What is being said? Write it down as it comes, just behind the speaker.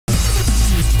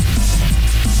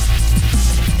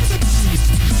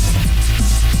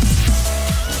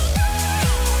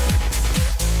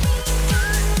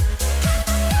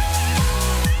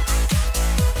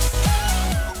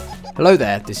Hello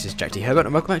there, this is JackTHerbert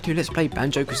and welcome back to Let's Play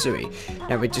Banjo-Kazooie.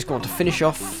 Now we're just going to finish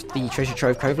off the Treasure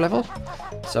Trove Cove level.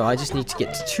 So I just need to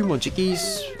get 2 more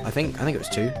jiggies, I think it was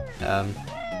 2.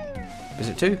 Is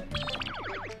it 2?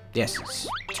 Yes, it's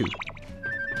 2.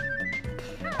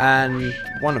 And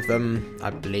one of them, I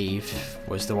believe,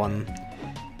 was the one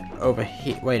over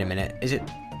here. Wait a minute, is it?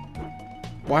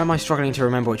 Why am I struggling to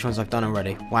remember which ones I've done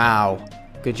already? Wow,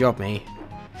 good job me.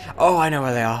 Oh, I know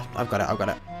where they are. I've got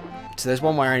it. So there's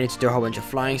one where I need to do a whole bunch of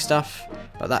flying stuff,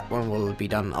 but that one will be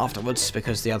done afterwards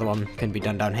because the other one can be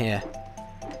done down here.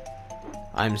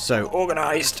 I'm so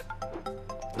organised.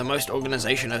 The most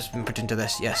organisation has been put into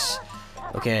this, yes.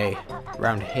 Okay,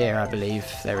 around here I believe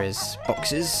there is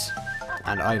boxes,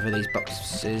 and over these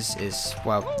boxes is,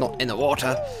 well, not in the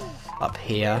water. Up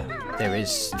here there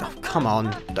is, oh, come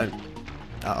on, don't,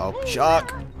 uh-oh,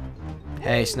 shark.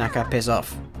 Hey, Snacker, piss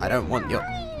off. I don't want your,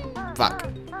 fuck,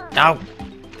 no.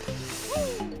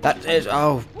 That is,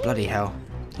 oh, bloody hell.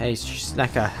 Hey,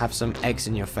 Snacker, have some eggs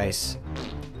in your face.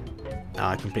 Oh,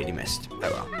 I completely missed. Oh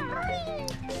well.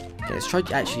 Okay, let's try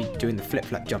actually doing the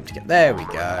flip-flap jump to get, there we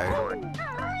go.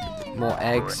 More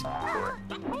eggs.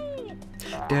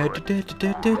 And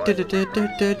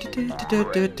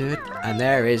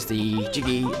there is the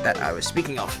jiggy that I was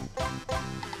speaking of.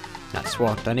 That's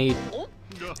what I need.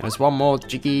 There's one more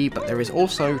jiggy, but there is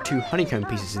also 2 honeycomb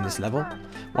pieces in this level.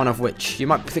 One of which, you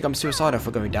might think I'm suicidal for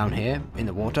going down here in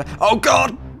the water. Oh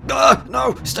god!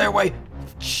 No! Stay away!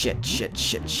 Shit.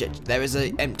 There is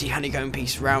an empty honeycomb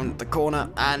piece round the corner,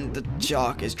 and the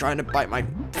shark is trying to bite my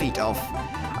feet off.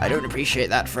 I don't appreciate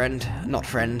that, friend. Not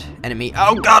friend, enemy.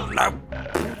 Oh god, no!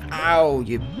 Ow,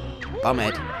 you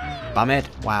bumhead. Bumhead?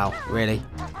 Wow, really?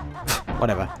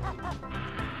 Whatever.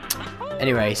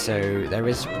 Anyway, so there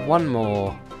is one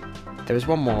more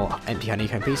empty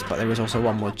honeycomb piece, but there is also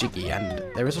one more jiggy, and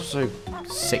there is also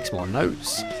 6 more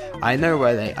notes. I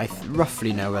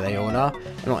roughly know where they all are.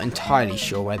 I'm not entirely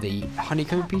sure where the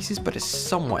honeycomb piece is, but it's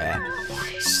somewhere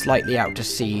slightly out to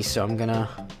sea, so I'm gonna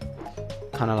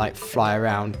kind of like fly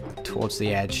around towards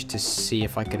the edge to see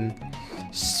if I can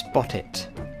spot it.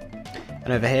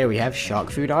 And over here we have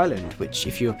Shark Food Island, which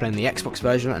if you are playing the Xbox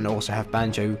version and also have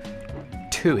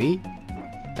Banjo-Tooie,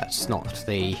 that's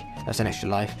an extra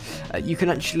life. You can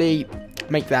actually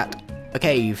make that a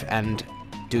cave and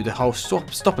do the whole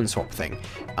stop and swap thing.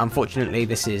 Unfortunately,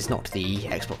 this is not the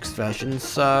Xbox version,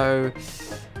 so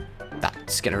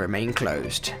that's going to remain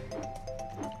closed.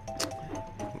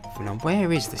 Now,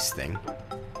 where is this thing?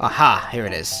 Aha, here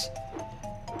it is.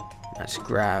 Let's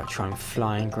try and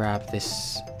fly and grab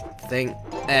this thing.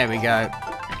 There we go.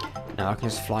 Now I can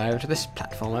just fly over to this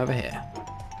platform over here.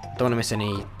 Don't want to miss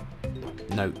any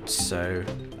notes, so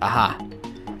aha,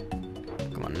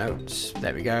 come on, notes,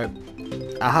 there we go.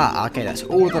 Aha, okay, that's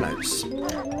all the notes,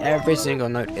 every single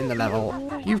note in the level.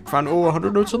 You've found all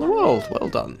 100 notes in the world. Well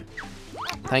done.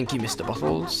 Thank you, Mr.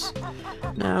 Bottles.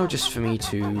 Now just for me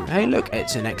to, hey look,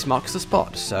 it's an X marks the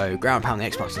spot, so ground pound the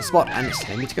X marks the spot, and it's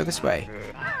telling me to go this way.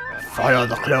 Fire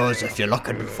the claws if you're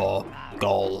looking for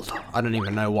gold. I don't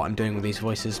even know what I'm doing with these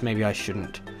voices. Maybe I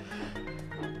shouldn't.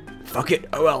 Fuck it,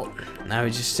 oh well. Now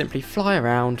we just simply fly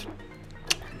around,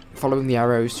 following the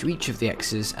arrows to each of the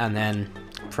X's, and then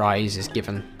prize is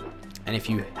given. And if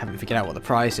you haven't figured out what the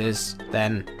prize is,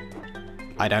 then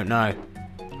I don't know.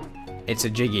 It's a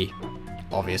jiggy,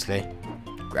 obviously.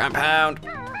 Ground pound.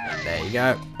 There you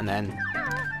go. And then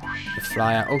you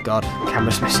fly out. Oh god,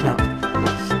 camera's messing up.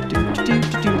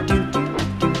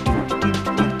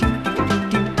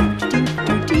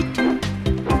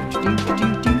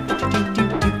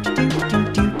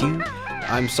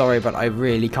 I'm sorry, but I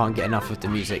really can't get enough of the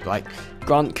music. Like,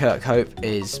 Grant Kirkhope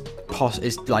is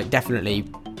like definitely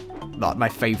like my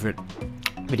favourite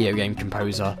video game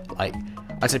composer. Like,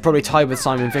 I'd say probably tied with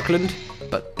Simon Vickland,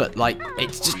 but like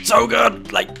it's just so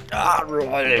good. Like,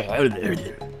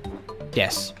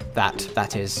 yes,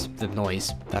 that is the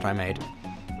noise that I made.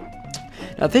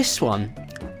 Now this one,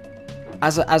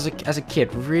 as a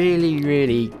kid,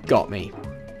 really got me.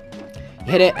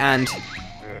 You hit it and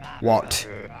what?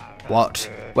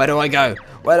 Where do I go?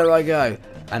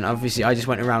 And obviously I just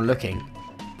went around looking.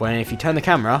 When if you turn the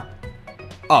camera,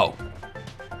 oh,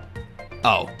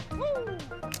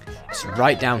 it's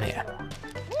right down here.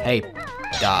 Hey,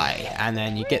 die. And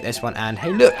then you get this one and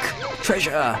hey look,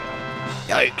 treasure.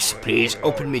 Yikes, please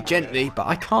open me gently, but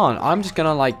I can't. I'm just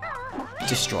gonna like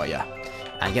destroy you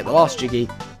and get the last jiggy.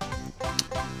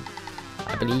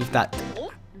 I believe that,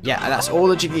 yeah, that's all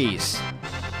the jiggies.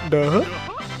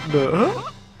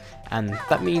 And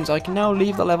that means I can now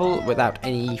leave the level without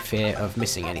any fear of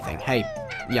missing anything. Hey,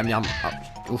 yum. Oh,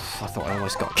 oof, I thought I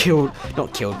almost got killed.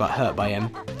 Not killed, but hurt by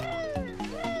him.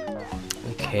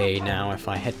 Okay, now if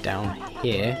I head down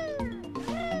here,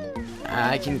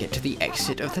 I can get to the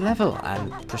exit of the level and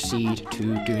proceed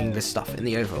to doing the stuff in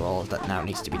the overworld that now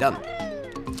needs to be done.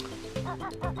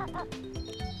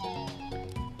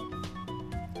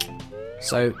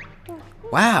 So,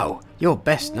 wow, your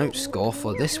best note score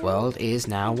for this world is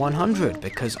now 100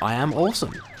 because I am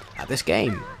awesome at this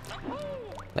game.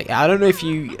 Like, I don't know if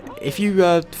you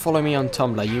follow me on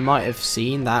Tumblr, you might have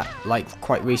seen that, like,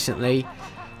 quite recently.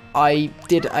 I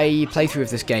did a playthrough of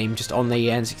this game just on the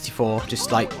N64,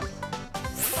 just like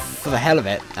for the hell of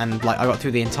it, and like I got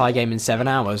through the entire game in 7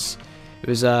 hours. It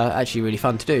was actually really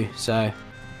fun to do. So,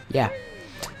 yeah,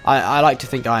 I like to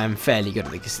think I am fairly good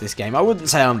at this game. I wouldn't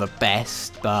say I'm the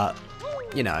best, but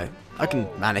you know, I can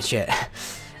manage it.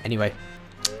 Anyway,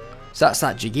 so that's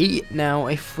that Jiggy. Now,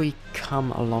 if we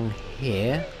come along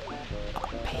here,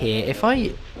 up here, if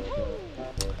I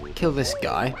kill this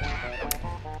guy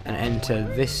and enter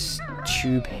this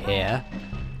tube here,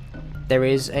 there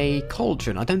is a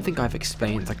cauldron. I don't think I've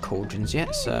explained the cauldrons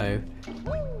yet, so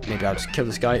maybe I'll just kill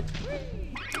this guy.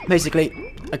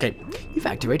 Basically, okay, you've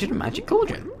activated a magic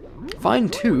cauldron.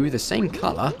 Find 2 the same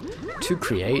colour to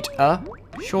create a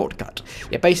shortcut.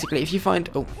 Yeah, basically, if you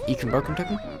find... Oh, broken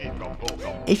token?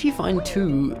 If you find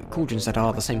 2 cauldrons that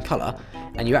are the same colour,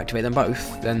 and you activate them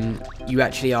both, then you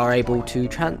actually are able to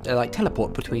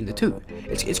teleport between the 2.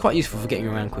 It's quite useful for getting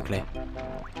around quickly.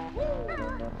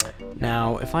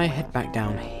 Now, if I head back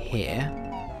down here,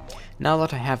 now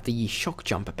that I have the shock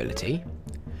jump ability,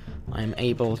 I am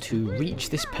able to reach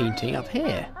this painting up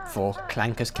here for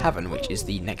Clanker's Cavern, which is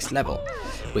the next level,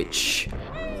 which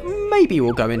maybe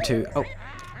we'll go into. Oh,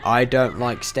 I don't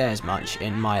like stairs much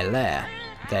in my lair.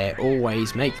 They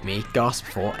always make me gasp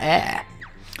for air.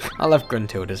 I love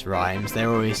Gruntilda's rhymes, they're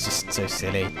always just so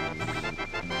silly.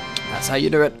 That's how you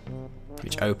do it.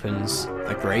 Which opens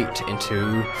the grate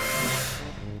into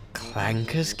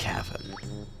Clanker's Cavern.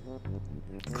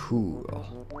 Cool.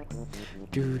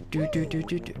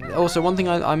 Also, one thing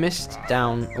I missed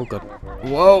down... Oh god.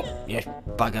 Whoa! Yeah,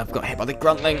 bugger, I've got hit by the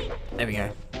gruntling. There we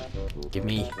go. Give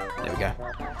me... There we go.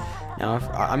 Now,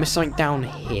 I missed something down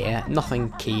here.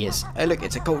 Nothing key is... Oh look,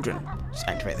 it's a cauldron. Just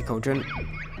activate the cauldron.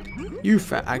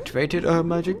 You've activated a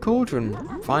magic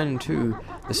cauldron. Find 2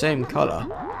 the same colour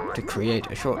to create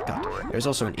a shortcut. There's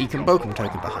also an Bokum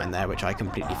token behind there, which I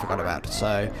completely forgot about.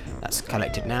 So that's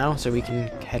collected now, so we can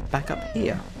head back up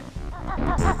here.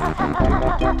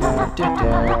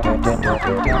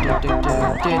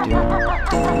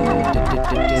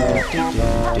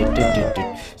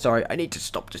 Sorry, I need to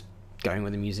stop just going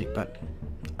with the music, but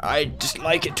I just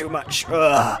like it too much.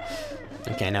 Ugh.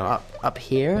 Okay, now up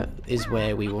here is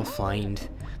where we will find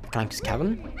the Clanker's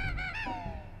Cavern.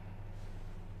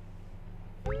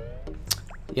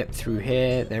 Yep, through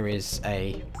here there is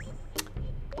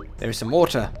some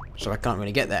water, so I can't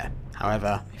really get there.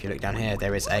 However, if you look down here,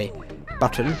 there is a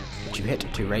button which you hit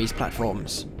to raise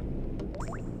platforms,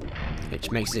 which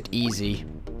makes it easy,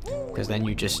 because then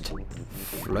you just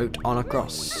float on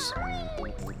across,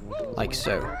 like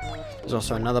so. There's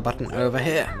also another button over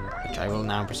here, which I will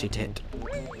now proceed to hit.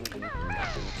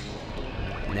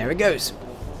 And there it goes.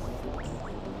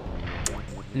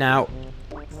 Now,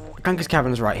 Clanker's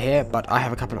Cavern is right here, but I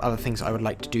have a couple of other things I would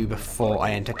like to do before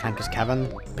I enter Clanker's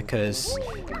Cavern, because,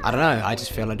 I don't know, I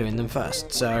just feel like doing them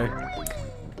first. So,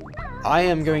 I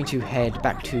am going to head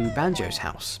back to Banjo's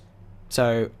house.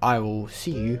 So, I will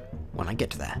see you when I get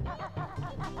to there.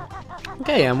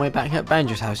 Okay, and we're back at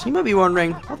Banjo's house. You might be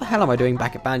wondering, what the hell am I doing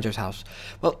back at Banjo's house?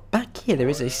 Well, back here there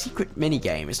is a secret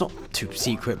mini-game. It's not too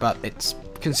secret, but it's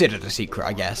considered a secret,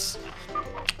 I guess.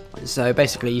 So,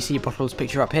 basically, you see Bottle's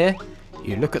picture up here.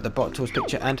 You look at the Bottle's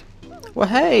picture and, well,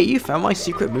 hey, you found my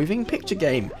secret moving picture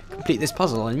game. Complete this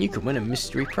puzzle and you can win a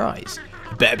mystery prize.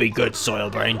 Better be good, Soil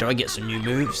Brain. Do I get some new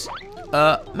moves?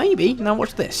 Maybe. Now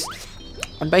watch this.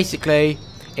 And basically,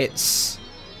 it's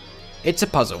a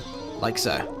puzzle, like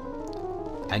so.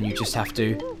 And you just have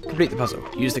to complete the puzzle.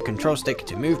 Use the control stick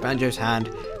to move Banjo's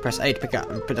hand. Press A to pick up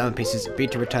and put down the pieces. B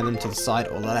to return them to the side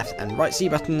or the left, and right C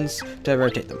buttons to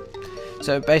rotate them.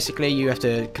 So basically you have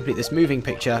to complete this moving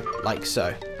picture like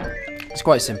so. It's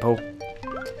quite simple.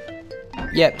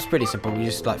 Yeah, it's pretty simple. You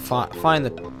just like find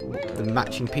the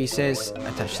matching pieces,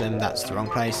 attach them. That's the wrong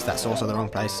place. That's also the wrong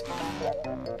place.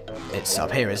 It's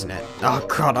up here, isn't it? Oh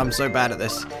god, I'm so bad at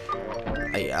this.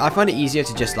 I find it easier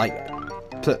to just like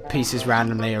put pieces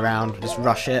randomly around, just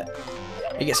rush it.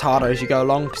 It gets harder as you go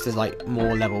along because there's like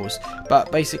more levels.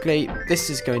 But basically, this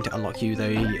is going to unlock you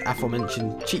the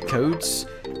aforementioned cheat codes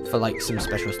for like some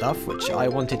special stuff, which I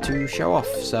wanted to show off.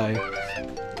 So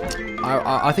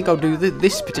I think I'll do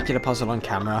this particular puzzle on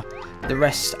camera. The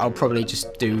rest I'll probably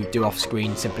just do off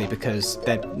screen, simply because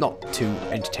they're not too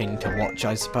entertaining to watch,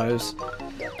 I suppose.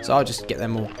 So I'll just get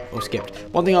them all skipped.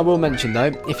 One thing I will mention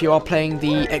though, if you are playing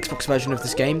the Xbox version of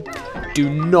this game, do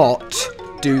not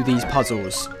do these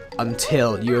puzzles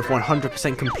until you have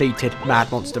 100% completed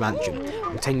Mad Monster Mansion.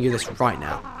 I'm telling you this right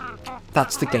now.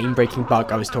 That's the game-breaking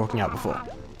bug I was talking about before.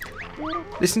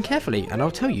 Listen carefully and I'll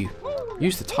tell you.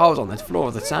 Use the tiles on the floor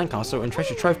of the sandcastle in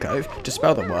Treasure Trove Cove to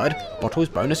spell the word Bottles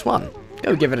Bonus 1.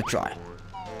 Go give it a try.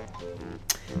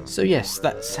 So yes,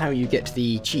 that's how you get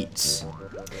the cheats.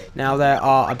 Now there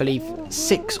are, I believe,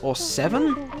 6 or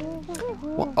 7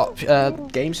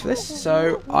 games for this,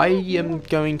 so I am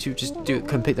going to just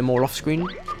complete them all off screen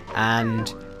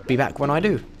and be back when I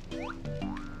do.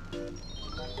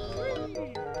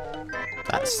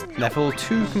 That's level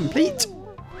 2 complete.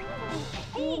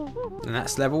 And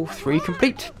that's level 3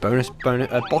 complete.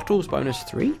 Bottles bonus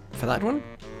 3 for that one.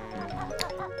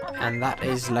 And that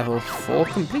is level 4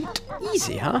 complete.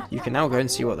 Easy, huh? You can now go and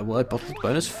see what the word Bottles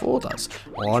bonus 4 does.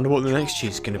 I wonder what the next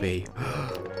cheat's going to be.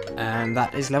 And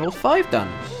that is level 5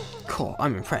 done. Cool,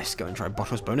 I'm impressed. Go and try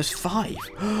Bottles bonus 5.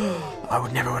 I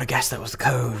would never would have guessed that was the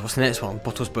code. What's the next one?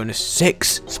 Bottles bonus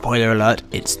 6. Spoiler alert,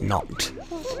 it's not.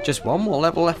 Just one more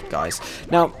level left, guys.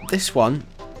 Now, this one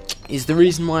is the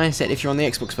reason why I said if you're on the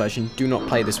Xbox version, do not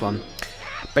play this one.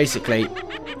 Basically,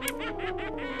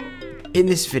 in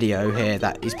this video here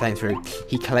that he's playing through,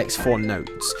 he collects 4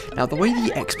 notes. Now, the way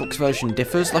the Xbox version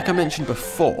differs, like I mentioned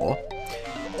before,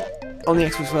 on the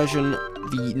Xbox version,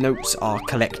 the notes are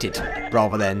collected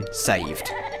rather than saved.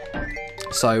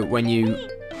 So when you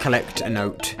collect a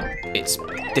note, it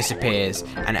disappears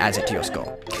and adds it to your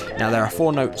score. Now, there are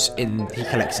 4 notes he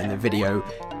collects in the video.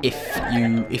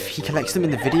 If he collects them in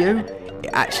the video,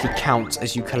 it actually counts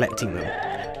as you collecting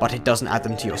them, but it doesn't add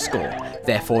them to your score.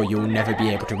 Therefore, you'll never be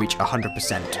able to reach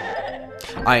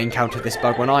 100%. I encountered this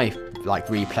bug when I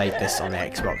replayed this on the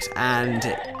Xbox, and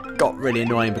it got really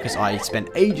annoying because I spent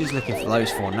ages looking for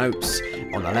those 4 notes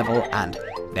on the level, and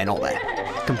they're not there.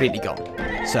 Completely gone.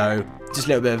 So, just a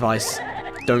little bit of advice: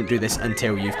 don't do this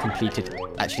until you've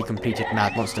actually completed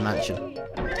Mad Monster Mansion.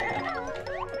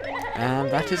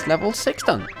 And that is level 6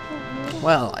 done.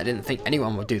 Well, I didn't think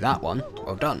anyone would do that one.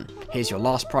 Well done. Here's your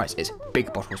last prize. It's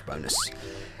Big Bottles bonus.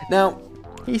 Now,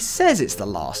 he says it's the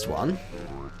last one.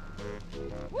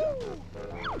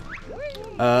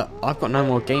 I've got no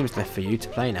more games left for you to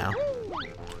play now.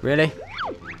 Really?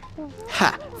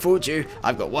 Ha! Fooled you.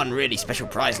 I've got one really special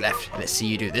prize left. Let's see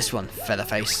you do this one,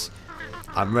 Featherface.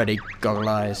 I'm ready, Goggle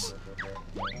Eyes.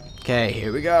 Okay,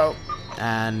 here we go.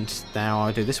 And now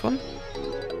I'll do this one.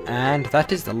 And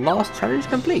that is the last challenge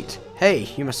complete. Hey,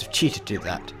 you must have cheated to do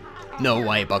that. No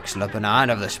way, Buxlopin, I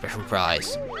have the special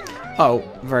prize. Oh,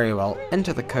 very well.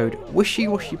 Enter the code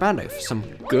WishyWashyBando for some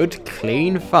good,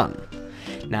 clean fun.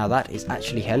 Now that is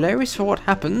actually hilarious for what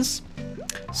happens.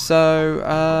 So,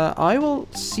 I will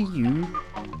see you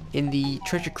in the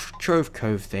Treasure Trove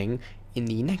Cove thing in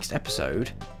the next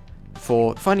episode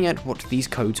for finding out what these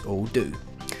codes all do.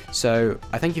 So,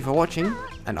 I thank you for watching,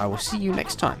 and I will see you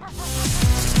next time.